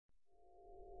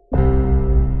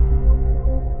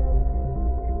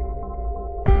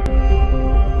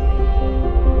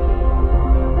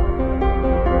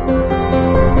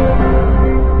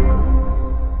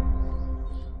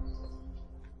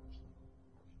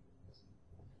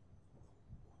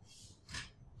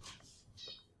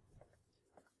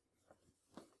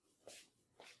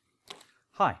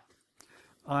Hi,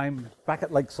 I'm back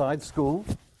at Lakeside School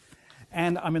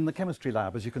and I'm in the chemistry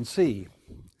lab. As you can see,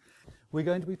 we're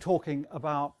going to be talking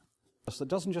about a gas that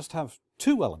doesn't just have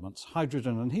two elements,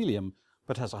 hydrogen and helium,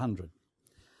 but has 100.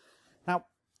 Now,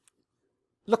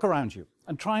 look around you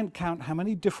and try and count how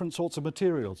many different sorts of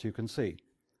materials you can see.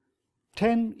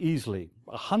 10 easily,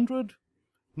 100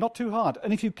 not too hard.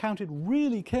 And if you counted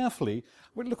really carefully,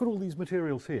 well, look at all these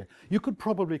materials here. You could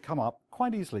probably come up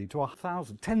quite easily to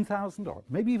 1,000, 10,000, or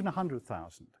maybe even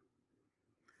 100,000.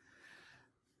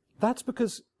 That's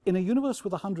because in a universe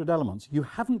with 100 elements, you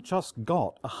haven't just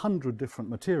got 100 different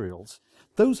materials.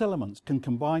 Those elements can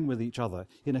combine with each other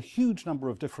in a huge number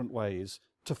of different ways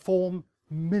to form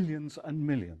millions and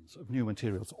millions of new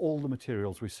materials, all the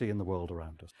materials we see in the world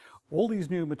around us. All these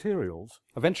new materials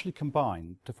eventually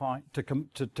combine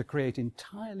to create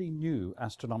entirely new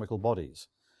astronomical bodies.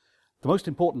 The most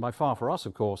important by far for us,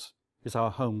 of course, is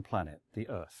our home planet, the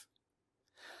Earth.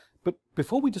 But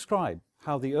before we describe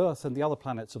how the Earth and the other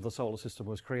planets of the solar system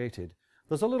was created,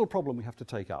 there's a little problem we have to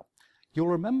take up. You'll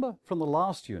remember from the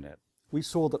last unit, we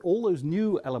saw that all those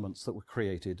new elements that were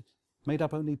created made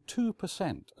up only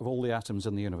 2% of all the atoms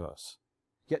in the universe.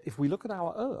 Yet if we look at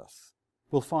our Earth,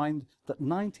 we'll find that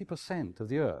 90% of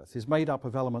the Earth is made up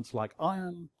of elements like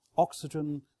iron,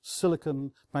 oxygen,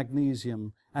 silicon,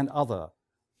 magnesium, and other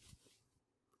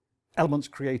elements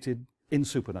created in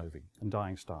supernovae and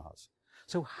dying stars.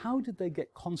 So how did they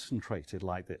get concentrated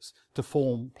like this to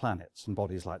form planets and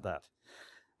bodies like that?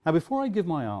 Now, before I give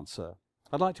my answer,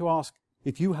 I'd like to ask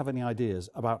if you have any ideas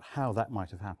about how that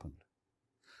might have happened.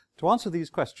 To answer these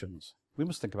questions, we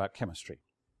must think about chemistry.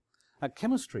 Now,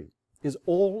 chemistry is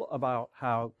all about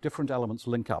how different elements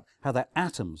link up, how their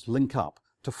atoms link up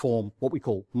to form what we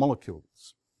call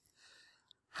molecules.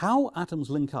 How atoms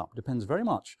link up depends very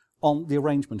much on the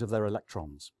arrangement of their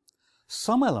electrons.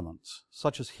 Some elements,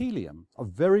 such as helium, are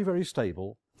very, very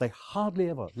stable. They hardly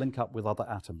ever link up with other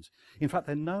atoms. In fact,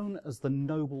 they're known as the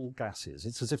noble gases.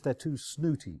 It's as if they're too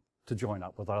snooty to join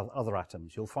up with other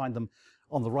atoms. You'll find them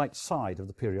on the right side of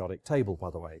the periodic table, by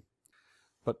the way.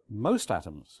 But most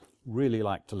atoms really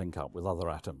like to link up with other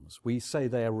atoms. We say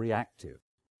they're reactive.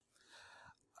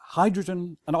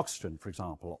 Hydrogen and oxygen, for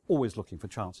example, are always looking for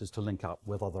chances to link up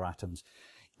with other atoms.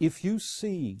 If you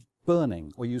see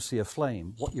burning or you see a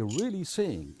flame, what you're really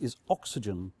seeing is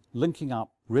oxygen linking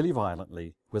up really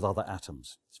violently with other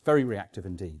atoms. It's very reactive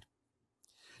indeed.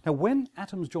 Now, when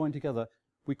atoms join together,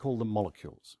 we call them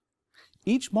molecules.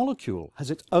 Each molecule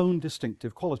has its own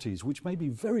distinctive qualities, which may be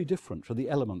very different from the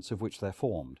elements of which they're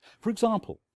formed. For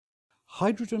example,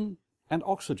 hydrogen and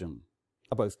oxygen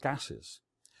are both gases,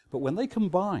 but when they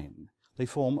combine, they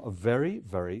form a very,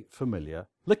 very familiar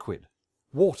liquid,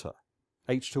 water,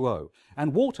 H2O.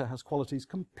 And water has qualities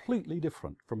completely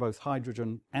different from both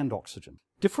hydrogen and oxygen.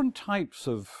 Different types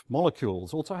of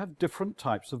molecules also have different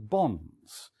types of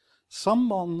bonds. Some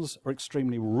bonds are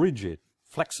extremely rigid,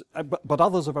 but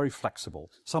others are very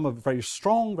flexible. Some are very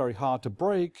strong, very hard to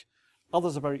break.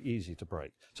 Others are very easy to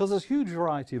break. So there's a huge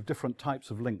variety of different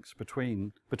types of links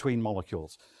between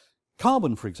molecules.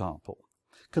 Carbon, for example,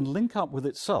 can link up with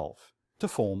itself to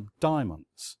form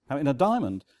diamonds. Now, in a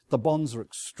diamond, the bonds are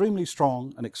extremely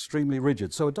strong and extremely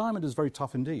rigid. So a diamond is very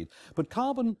tough indeed. But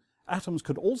carbon atoms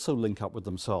could also link up with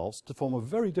themselves to form a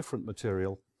very different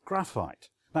material, graphite.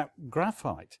 Now,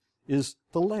 graphite is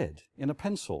the lead in a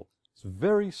pencil. It's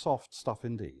very soft stuff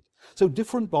indeed. So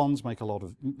different bonds make a lot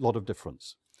of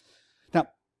difference. Now,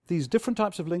 these different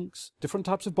types of links, different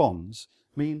types of bonds,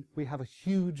 mean we have a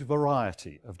huge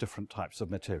variety of different types of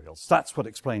materials. That's what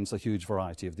explains the huge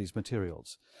variety of these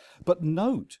materials. But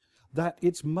note that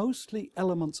it's mostly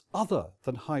elements other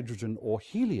than hydrogen or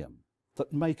helium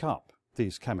that make up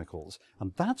these chemicals.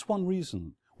 And that's one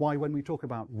reason why when we talk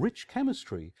about rich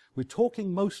chemistry, we're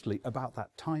talking mostly about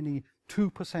that tiny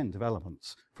 2% of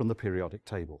elements from the periodic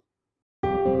table.